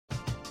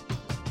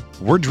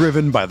We're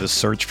driven by the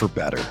search for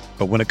better.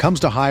 But when it comes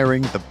to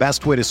hiring, the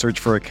best way to search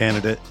for a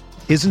candidate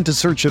isn't to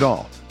search at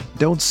all.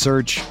 Don't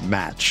search,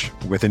 match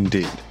with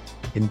Indeed.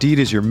 Indeed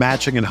is your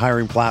matching and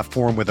hiring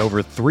platform with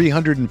over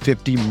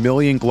 350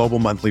 million global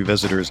monthly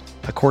visitors,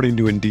 according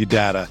to Indeed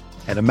data,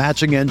 and a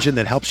matching engine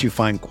that helps you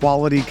find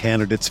quality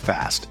candidates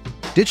fast.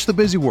 Ditch the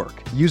busy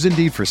work. Use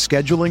Indeed for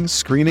scheduling,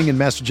 screening, and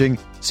messaging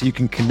so you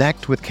can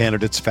connect with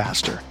candidates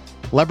faster.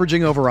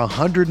 Leveraging over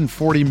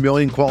 140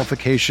 million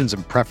qualifications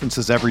and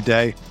preferences every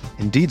day,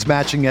 Indeed's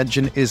matching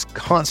engine is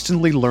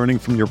constantly learning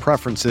from your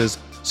preferences,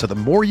 so the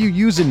more you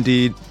use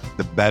Indeed,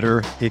 the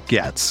better it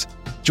gets.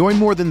 Join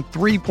more than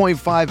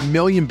 3.5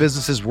 million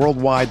businesses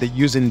worldwide that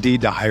use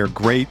Indeed to hire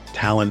great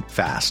talent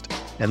fast.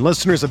 And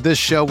listeners of this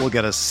show will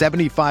get a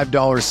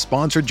 $75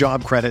 sponsored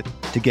job credit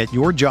to get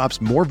your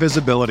jobs more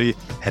visibility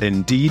at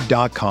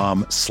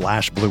Indeed.com/Blue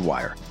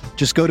Wire.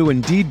 Just go to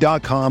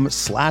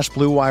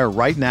Indeed.com/Blue Wire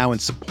right now and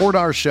support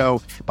our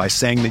show by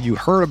saying that you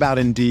heard about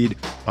Indeed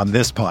on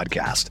this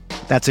podcast.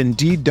 That's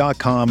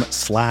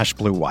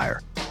Indeed.com/Blue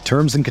Wire.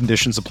 Terms and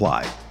conditions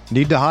apply.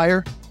 Need to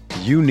hire?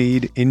 You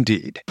need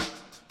Indeed.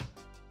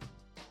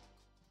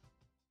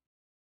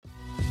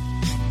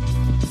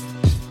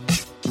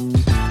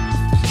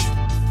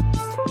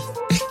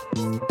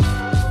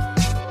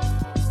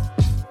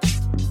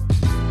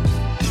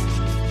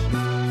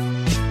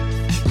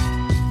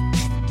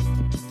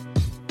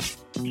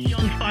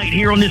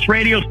 Here on this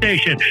radio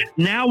station.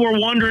 Now we're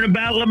wondering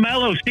about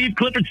LaMelo. Steve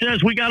Clifford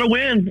says we got to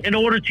win in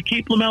order to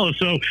keep LaMelo.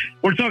 So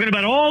we're talking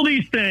about all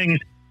these things.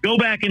 Go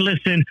back and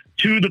listen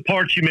to the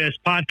parts you missed,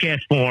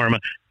 podcast form,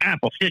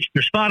 Apple, Stitcher,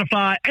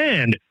 Spotify,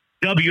 and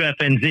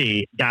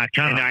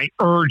WFNZ.com. And I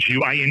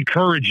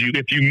encourage you,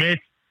 if you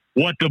missed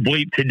What the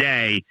Bleep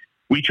today,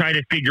 we try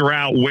to figure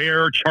out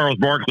where Charles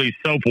Barkley's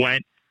soap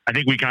went. I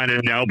think we kind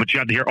of know, but you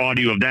have to hear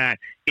audio of that.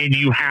 And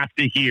you have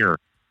to hear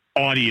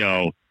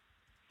audio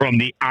from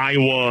the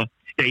Iowa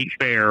State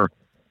Fair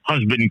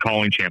husband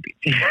calling champion.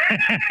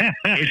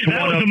 It's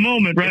one of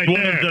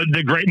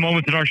the great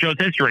moments in our show's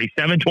history.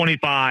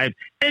 7:25,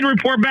 and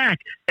report back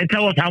and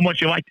tell us how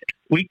much you liked it.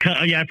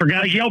 I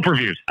forgot Yelp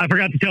reviews. I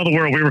forgot to tell the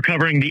world we were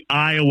covering the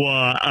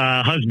Iowa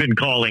husband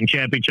calling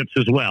championships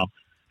as well.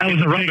 That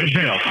was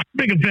a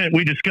big event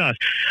we discussed.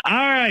 All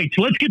right,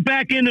 so let's get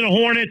back into the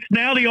Hornets.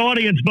 Now the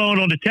audience vote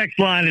on the text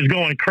line is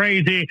going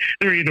crazy.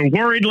 They're either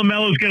worried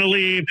LaMelo's going to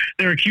leave.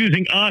 They're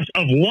accusing us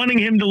of wanting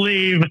him to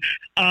leave.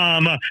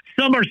 Some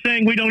are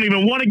saying we don't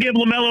even want to give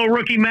LaMelo a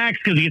rookie max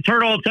because he gets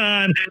hurt all the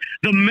time.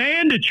 The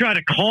man to try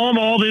to calm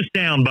all this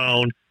down,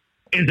 Bone,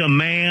 is a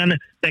man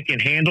that can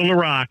handle the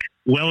rock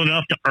well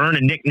enough to earn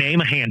a nickname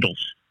of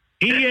Handles.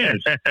 He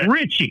is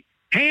Richie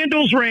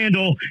Handles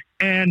Randall.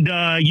 And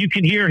you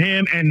can hear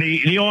him and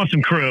the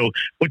awesome crew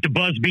with the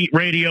Buzzbeat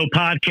Radio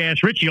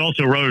podcast. Richie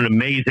also wrote an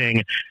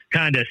amazing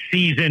kind of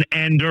season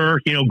ender,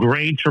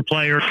 grades for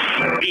players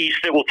piece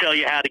that will tell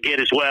you how to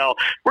get as well.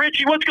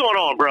 Richie, what's going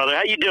on, brother?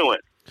 How you doing?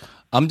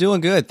 I'm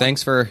doing good.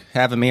 Thanks for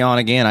having me on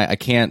again. I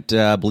can't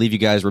believe you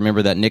guys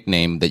remember that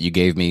nickname that you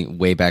gave me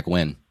way back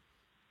when.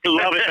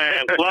 Love it,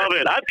 man. Love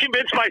it. I've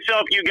convinced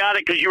myself you got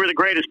it because you were the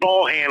greatest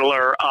ball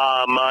handler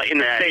in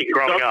the state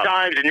growing up.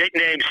 Sometimes the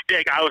nicknames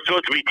stick. I was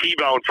supposed to be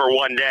T-Bone for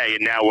one day,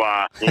 and now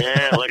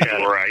look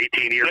at we're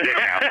 18 years in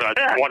now, so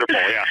that's wonderful,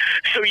 yeah.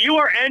 So you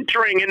are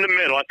entering in the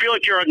middle. I feel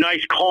like you're a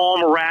nice,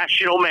 calm,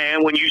 rational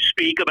man when you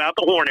speak about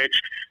the Hornets.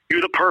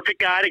 You're the perfect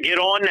guy to get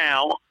on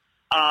now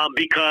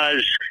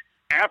because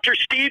after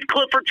Steve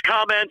Clifford's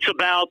comments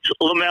about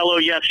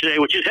LaMelo yesterday,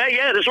 which is, hey,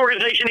 yeah, this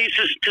organization needs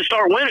to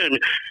start winning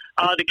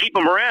to keep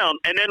him around,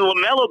 and then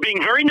LaMelo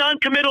being very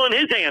non-committal in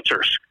his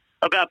answers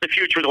about the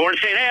future of the Hornets,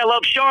 saying, hey, I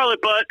love Charlotte,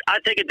 but I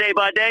take it day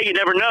by day. You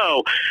never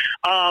know.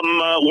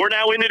 We're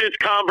now into this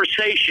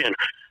conversation.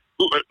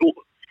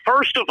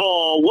 First of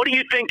all, what do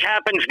you think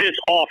happens this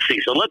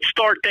offseason? Let's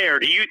start there.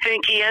 Do you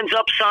think he ends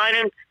up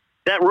signing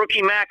that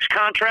rookie max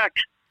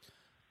contract?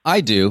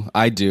 I do.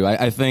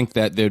 I think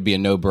that there'd be a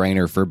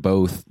no-brainer for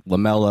both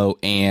LaMelo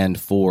and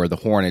for the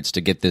Hornets to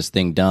get this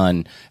thing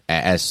done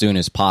as soon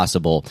as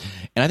possible.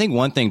 And I think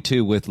one thing,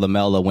 too, with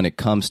LaMelo when it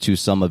comes to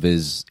some of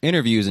his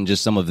interviews and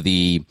just some of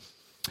the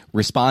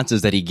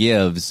responses that he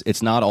gives,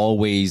 it's not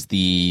always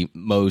the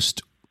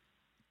most,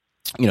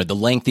 the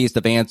lengthiest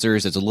of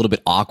answers. It's a little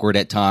bit awkward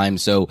at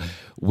times. So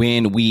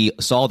when we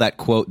saw that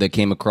quote that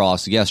came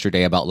across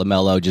yesterday about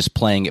LaMelo just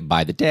playing it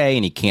by the day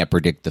and he can't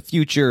predict the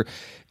future,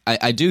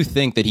 I do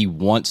think that he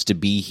wants to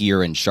be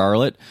here in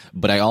Charlotte,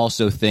 but I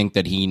also think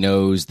that he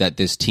knows that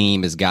this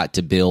team has got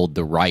to build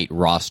the right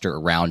roster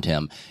around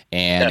him.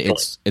 And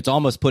Definitely. it's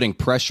almost putting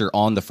pressure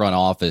on the front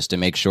office to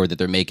make sure that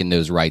they're making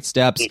those right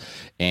steps.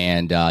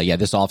 And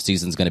this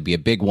offseason is going to be a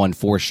big one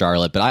for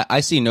Charlotte, but I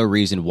see no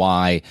reason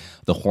why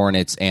the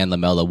Hornets and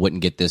LaMelo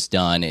wouldn't get this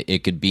done.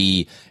 It could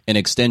be an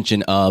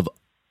extension of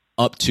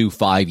up to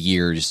 5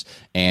 years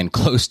and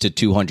close to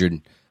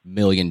 $200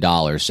 million.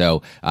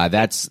 So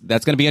that's going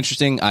to be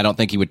interesting. I don't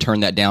think he would turn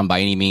that down by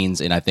any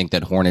means, and I think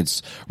that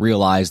Hornets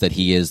realize that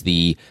he is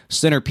the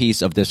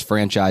centerpiece of this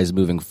franchise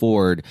moving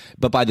forward.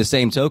 But by the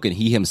same token,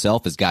 he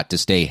himself has got to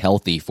stay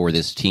healthy for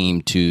this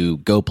team to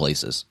go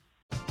places.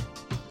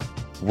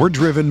 We're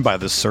driven by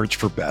the search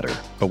for better.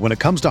 But when it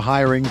comes to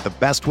hiring, the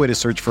best way to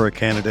search for a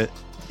candidate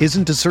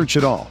isn't to search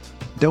at all.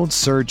 Don't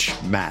search,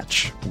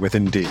 match with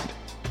Indeed.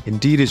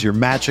 Indeed is your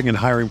matching and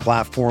hiring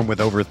platform with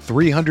over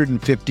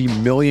 350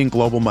 million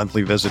global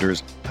monthly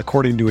visitors,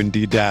 according to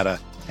Indeed data,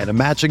 and a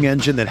matching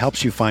engine that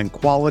helps you find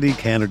quality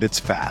candidates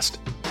fast.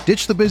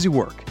 Ditch the busy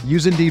work.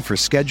 Use Indeed for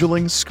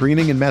scheduling,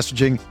 screening, and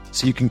messaging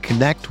so you can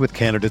connect with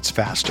candidates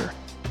faster.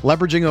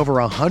 Leveraging over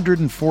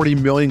 140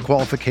 million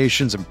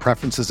qualifications and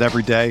preferences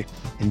every day,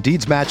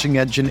 Indeed's matching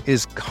engine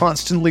is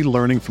constantly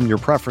learning from your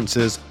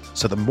preferences,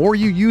 so the more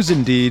you use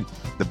Indeed,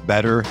 the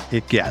better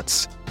it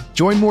gets.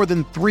 Join more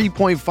than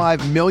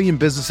 3.5 million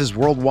businesses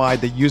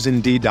worldwide that use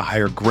Indeed to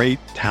hire great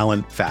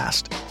talent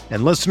fast.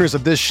 And listeners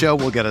of this show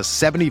will get a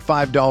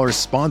 $75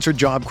 sponsored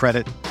job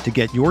credit to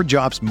get your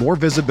jobs more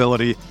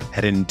visibility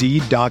at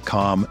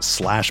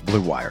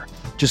Indeed.com/Blue Wire.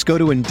 Just go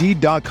to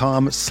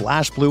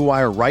Indeed.com/Blue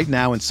Wire right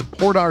now and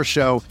support our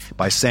show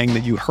by saying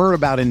that you heard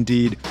about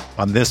Indeed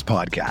on this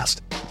podcast.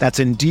 That's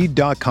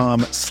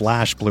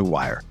Indeed.com/Blue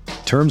Wire.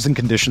 Terms and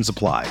conditions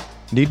apply.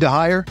 Need to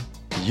hire?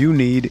 You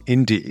need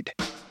Indeed.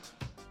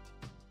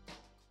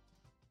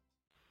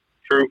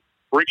 True.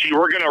 Richie,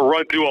 we're going to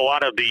run through a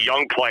lot of the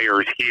young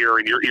players here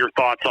and your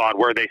thoughts on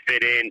where they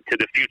fit into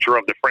the future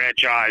of the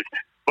franchise.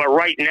 But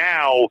right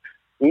now,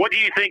 what do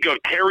you think of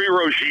Terry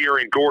Rozier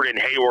and Gordon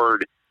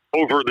Hayward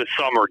over the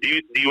summer? Do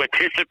you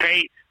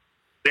anticipate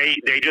they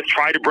just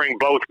try to bring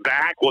both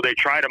back? Will they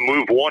try to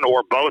move one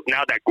or both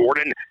now that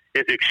Gordon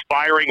is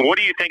expiring? What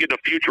do you think of the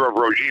future of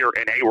Rozier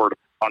and Hayward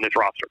on this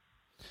roster?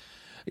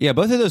 Yeah,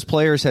 both of those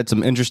players had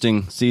some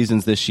interesting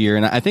seasons this year,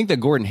 and I think that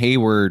Gordon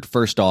Hayward,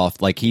 first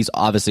off, like he's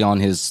obviously on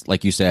his,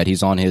 like you said,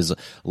 he's on his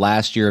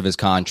last year of his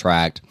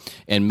contract,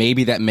 and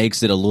maybe that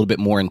makes it a little bit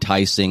more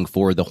enticing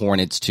for the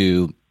Hornets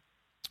to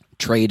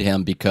trade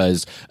him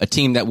because a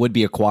team that would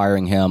be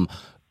acquiring him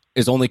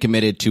is only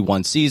committed to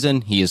one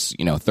season. He is,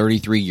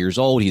 33 years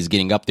old. He's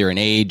getting up there in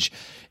age,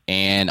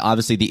 and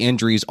obviously the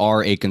injuries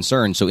are a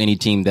concern. So any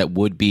team that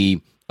would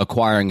be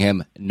acquiring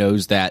him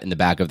knows that in the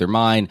back of their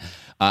mind.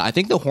 I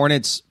think the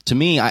Hornets, to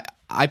me,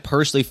 I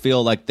personally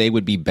feel like they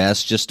would be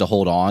best just to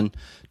hold on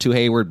to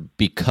Hayward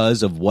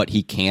because of what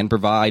he can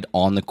provide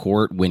on the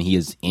court when he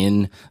is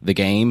in the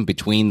game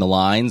between the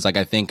lines. Like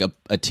I think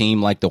a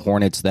team like the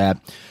Hornets that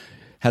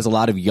has a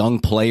lot of young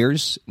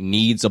players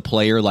needs a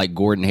player like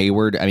Gordon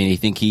Hayward. I mean, I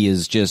think he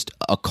is just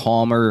a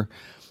calmer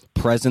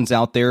presence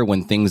out there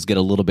when things get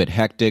a little bit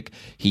hectic.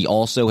 He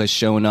also has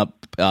shown up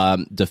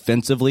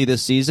defensively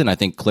this season. I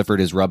think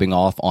Clifford is rubbing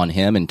off on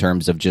him in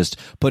terms of just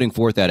putting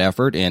forth that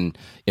effort. And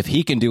if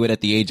he can do it at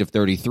the age of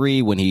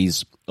 33 when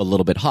he's a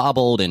little bit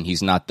hobbled and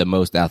he's not the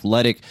most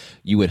athletic,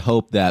 you would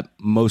hope that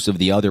most of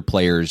the other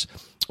players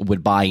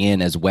would buy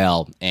in as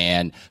well.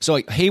 And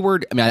so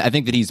Hayward, I mean, I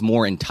think that he's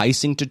more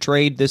enticing to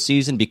trade this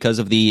season because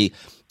of the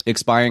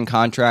expiring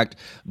contract,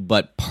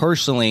 but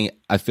personally,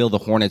 I feel the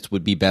Hornets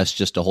would be best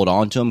just to hold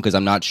on to him because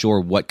I'm not sure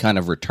what kind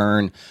of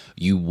return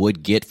you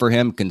would get for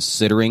him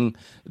considering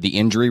the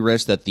injury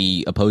risk that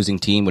the opposing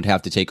team would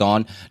have to take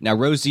on. Now,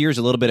 Rozier's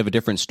a little bit of a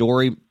different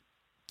story.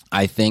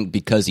 I think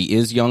because he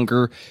is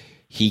younger,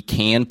 he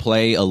can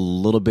play a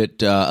little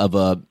bit of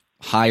a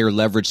higher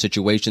leverage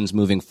situations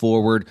moving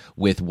forward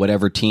with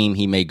whatever team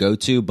he may go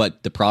to.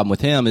 But the problem with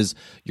him is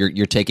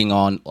you're taking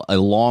on a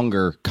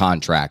longer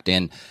contract.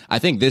 And I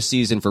think this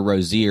season for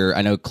Rozier,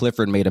 I know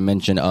Clifford made a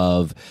mention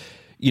of,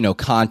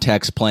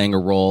 context playing a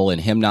role and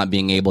him not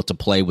being able to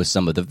play with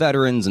some of the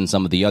veterans and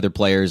some of the other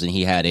players. And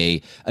he had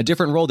a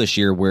different role this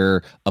year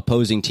where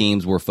opposing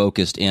teams were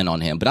focused in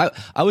on him. But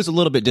I was a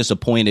little bit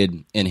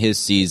disappointed in his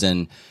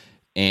season,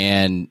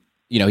 and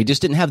he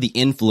just didn't have the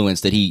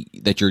influence that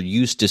you're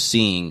used to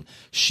seeing,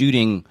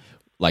 shooting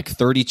like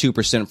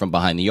 32% from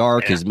behind the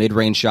arc. His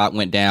mid-range shot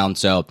went down.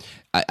 So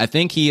I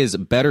think he is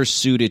better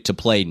suited to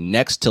play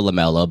next to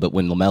LaMelo, but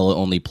when LaMelo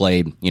only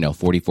played,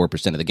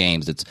 44% of the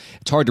games, it's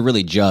hard to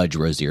really judge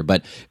Rozier.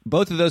 But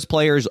both of those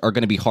players are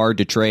going to be hard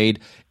to trade,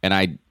 and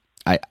I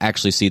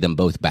actually see them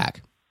both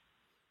back.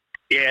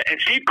 Yeah,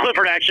 and Steve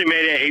Clifford actually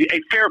made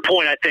a fair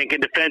point, I think, in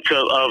defense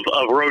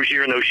of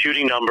Rozier and those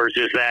shooting numbers,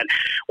 is that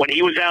when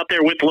he was out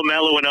there with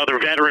LaMelo and other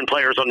veteran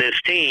players on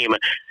this team,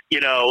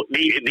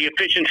 the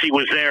efficiency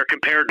was there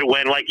compared to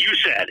when, like you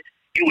said,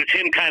 it was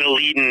him kind of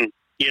leading,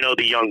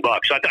 the young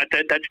Bucks. So I thought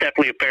that's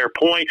definitely a fair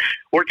point.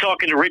 We're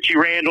talking to Richie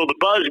Randall, the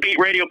Buzzbeat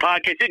Radio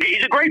Podcast.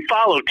 He's a great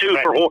follow, too,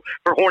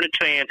 for Hornets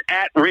fans,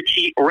 at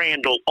Richie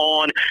Randall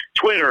on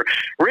Twitter.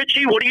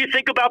 Richie, what do you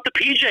think about the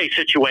PJ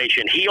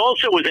situation? He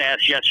also was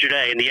asked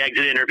yesterday in the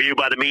exit interview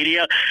by the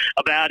media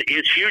about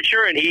his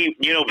future, and he,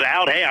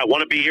 vowed, hey, I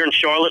want to be here in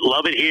Charlotte,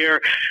 love it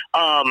here.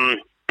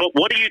 But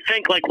what do you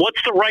think? Like,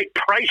 what's the right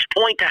price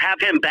point to have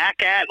him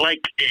back at?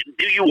 Like,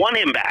 do you want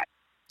him back?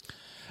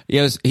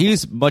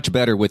 He's much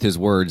better with his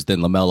words than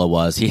LaMelo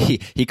was.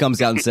 He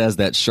comes out and says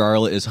that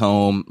Charlotte is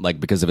home, like,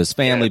 because of his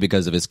family,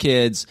 because of his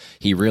kids.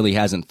 He really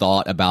hasn't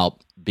thought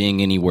about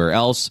being anywhere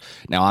else.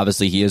 Now,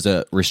 obviously, he is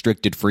a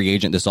restricted free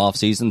agent this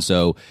offseason,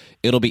 so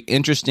it'll be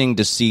interesting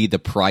to see the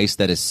price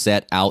that is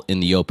set out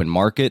in the open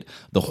market.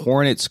 The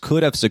Hornets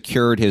could have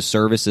secured his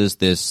services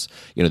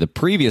the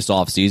previous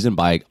offseason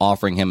by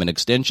offering him an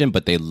extension,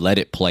 but they let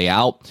it play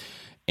out.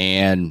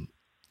 And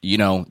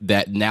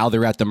that now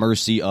they're at the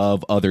mercy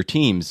of other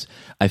teams.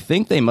 I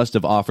think they must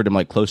have offered him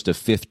like close to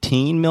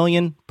 $15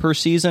 million per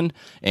season.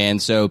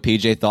 And so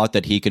PJ thought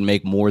that he could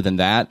make more than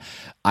that.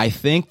 I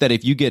think that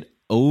if you get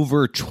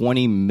over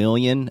 $20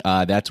 million,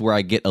 that's where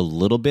I get a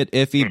little bit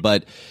iffy,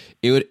 but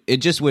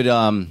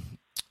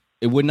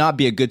it would not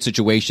be a good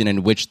situation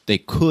in which they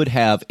could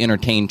have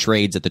entertained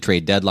trades at the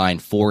trade deadline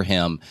for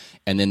him,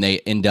 and then they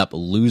end up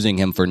losing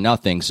him for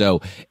nothing.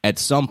 So at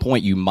some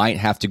point, you might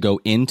have to go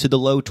into the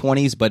low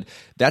 20s, but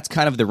that's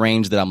kind of the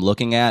range that I'm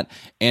looking at.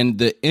 And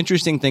the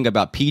interesting thing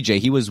about PJ,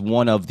 he was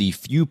one of the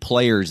few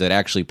players that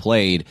actually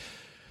played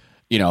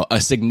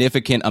a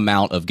significant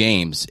amount of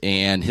games.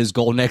 And his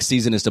goal next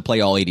season is to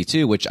play all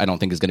 82, which I don't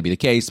think is going to be the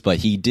case, but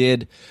he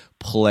did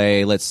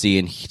play,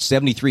 in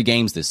 73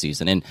 games this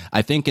season. And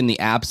I think in the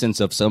absence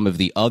of some of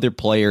the other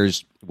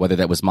players, whether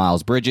that was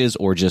Miles Bridges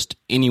or just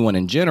anyone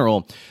in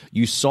general,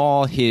 you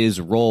saw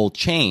his role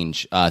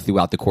change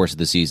throughout the course of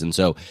the season.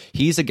 So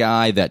he's a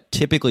guy that,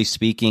 typically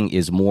speaking,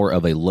 is more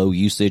of a low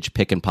usage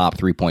pick and pop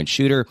 3-point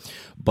shooter.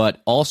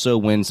 But also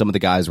when some of the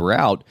guys were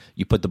out,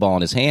 you put the ball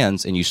in his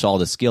hands and you saw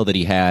the skill that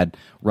he had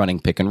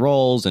running pick and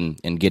rolls and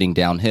getting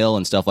downhill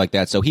and stuff like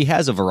that. So he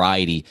has a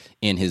variety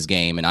in his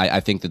game. And I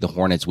think that the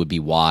Hornets would be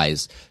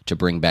wise to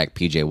bring back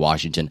PJ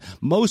Washington,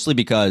 mostly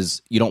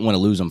because you don't want to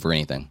lose him for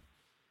anything.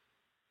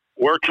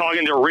 We're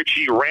talking to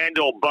Richie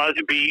Randall,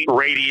 Buzzbeat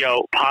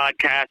Radio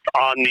podcast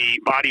on the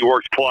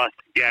Bodyworks Plus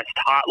guest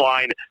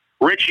hotline.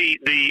 Richie,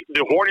 the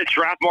Hornets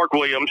draft Mark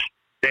Williams.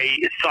 They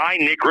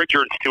signed Nick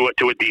Richards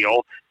to a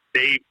deal.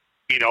 They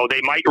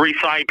might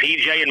re-sign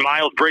PJ, and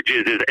Miles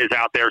Bridges is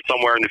out there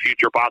somewhere in the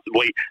future,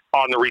 possibly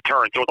on the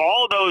return. So with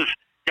all of those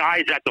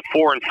guys at the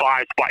 4 and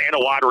 5 spot and a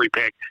lottery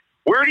pick,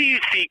 where do you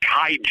see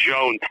Kai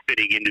Jones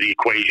fitting into the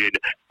equation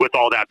with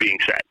all that being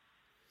said?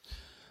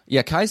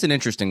 Yeah, Kai's an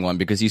interesting one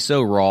because he's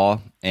so raw,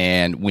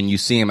 and when you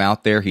see him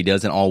out there, he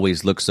doesn't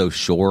always look so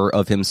sure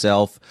of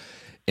himself.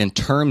 In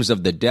terms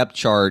of the depth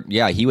chart,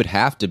 yeah, he would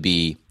have to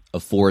be a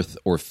 4th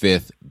or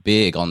 5th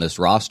big on this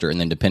roster, and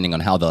then depending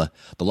on how the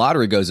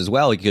lottery goes as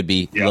well, he could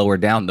be lower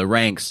down the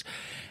ranks.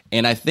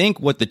 And I think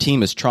what the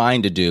team is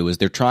trying to do is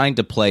they're trying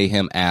to play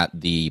him at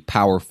the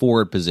power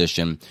forward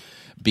position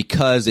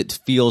because it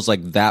feels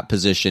like that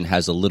position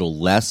has a little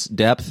less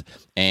depth,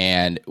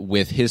 and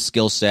with his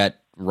skill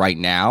set right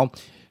now,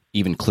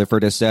 even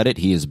Clifford has said it,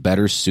 he is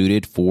better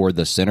suited for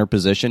the center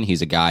position.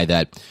 He's a guy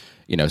that,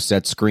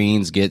 sets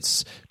screens,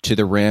 gets to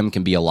the rim,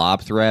 can be a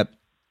lob threat.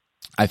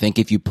 I think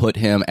if you put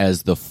him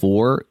as the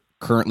 4,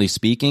 currently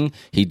speaking,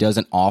 he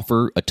doesn't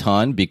offer a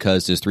ton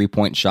because his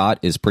 3-point shot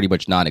is pretty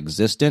much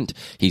non-existent.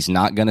 He's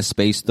not going to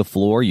space the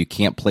floor. You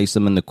can't place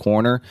him in the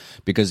corner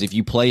because if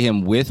you play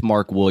him with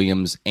Mark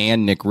Williams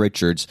and Nick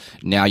Richards,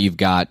 now you've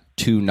got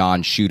 2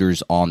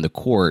 non-shooters on the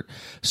court.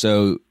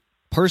 So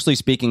personally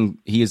speaking,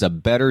 he is a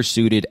better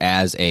suited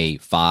as a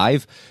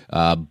 5,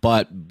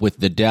 but with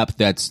the depth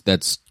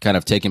that's kind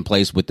of taken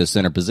place with the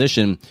center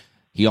position,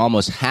 he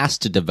almost has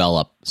to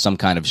develop some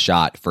kind of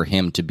shot for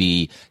him to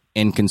be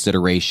in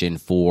consideration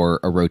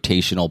for a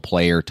rotational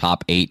player,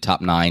 top 8,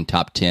 top 9,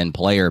 top 10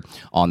 player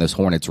on this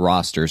Hornets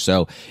roster.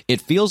 So it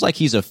feels like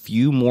he's a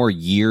few more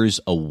years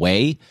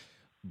away,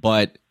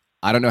 but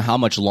I don't know how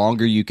much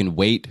longer you can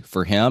wait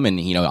for him. And,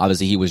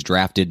 obviously he was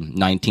drafted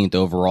 19th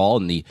overall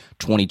in the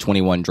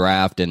 2021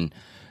 draft. And,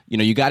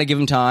 you got to give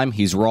him time.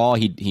 He's raw.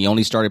 He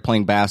only started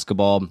playing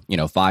basketball,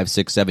 5,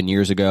 6, 7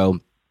 years ago.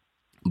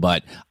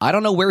 But I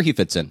don't know where he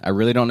fits in. I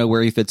really don't know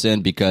where he fits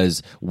in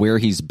because where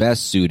he's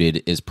best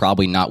suited is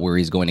probably not where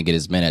he's going to get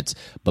his minutes.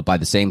 But by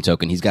the same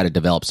token, he's got to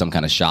develop some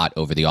kind of shot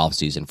over the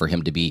offseason for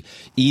him to be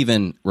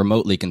even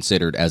remotely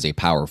considered as a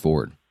power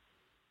forward.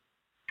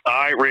 All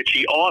right,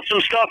 Richie.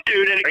 Awesome stuff,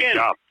 dude. And again,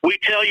 we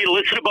tell you to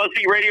listen to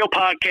BuzzFeed Radio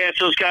Podcast.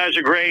 Those guys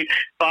are great.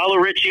 Follow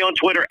Richie on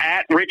Twitter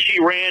at Richie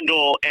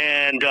Randall.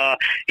 And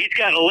he's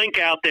got a link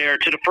out there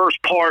to the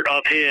first part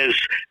of his,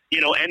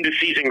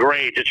 end-of-season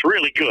grades. It's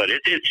really good.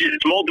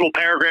 It's multiple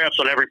paragraphs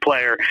on every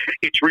player.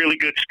 It's really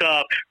good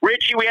stuff.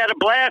 Richie, we had a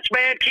blast,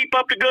 man. Keep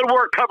up the good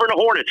work covering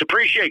the Hornets.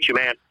 Appreciate you,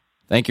 man.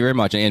 Thank you very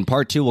much. And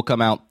part 2 will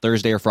come out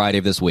Thursday or Friday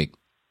of this week.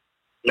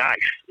 Nice.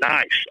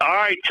 All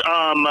right,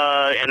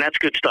 and that's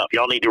good stuff.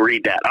 Y'all need to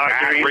read that. All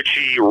right, at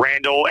Richie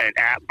Randall and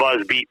at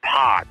Buzzbeat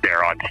Pod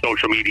there on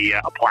social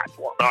media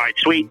platforms. All right,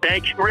 sweet.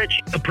 Thank you,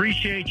 Rich.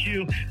 Appreciate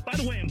you. By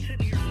the way, I'm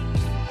sitting here.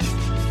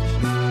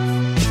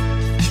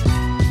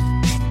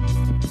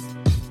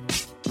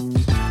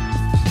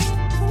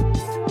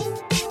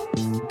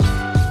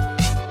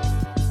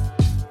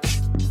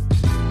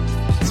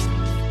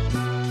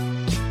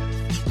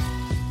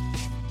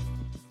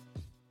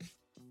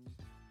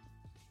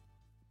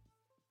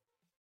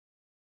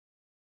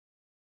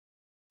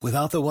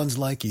 Without the ones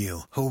like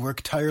you, who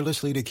work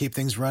tirelessly to keep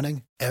things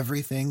running,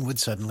 everything would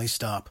suddenly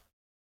stop.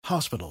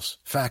 Hospitals,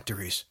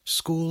 factories,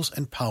 schools,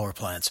 and power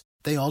plants,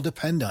 they all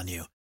depend on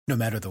you. No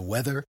matter the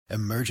weather,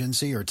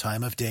 emergency, or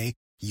time of day,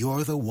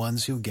 you're the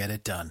ones who get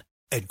it done.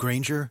 At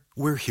Grainger,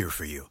 we're here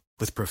for you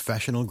with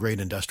professional-grade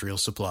industrial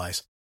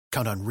supplies.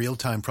 Count on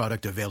real-time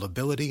product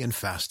availability and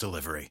fast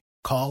delivery.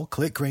 Call,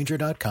 click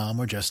Grainger.com,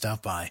 or just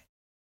stop by.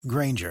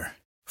 Grainger,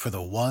 for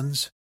the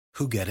ones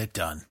who get it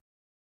done.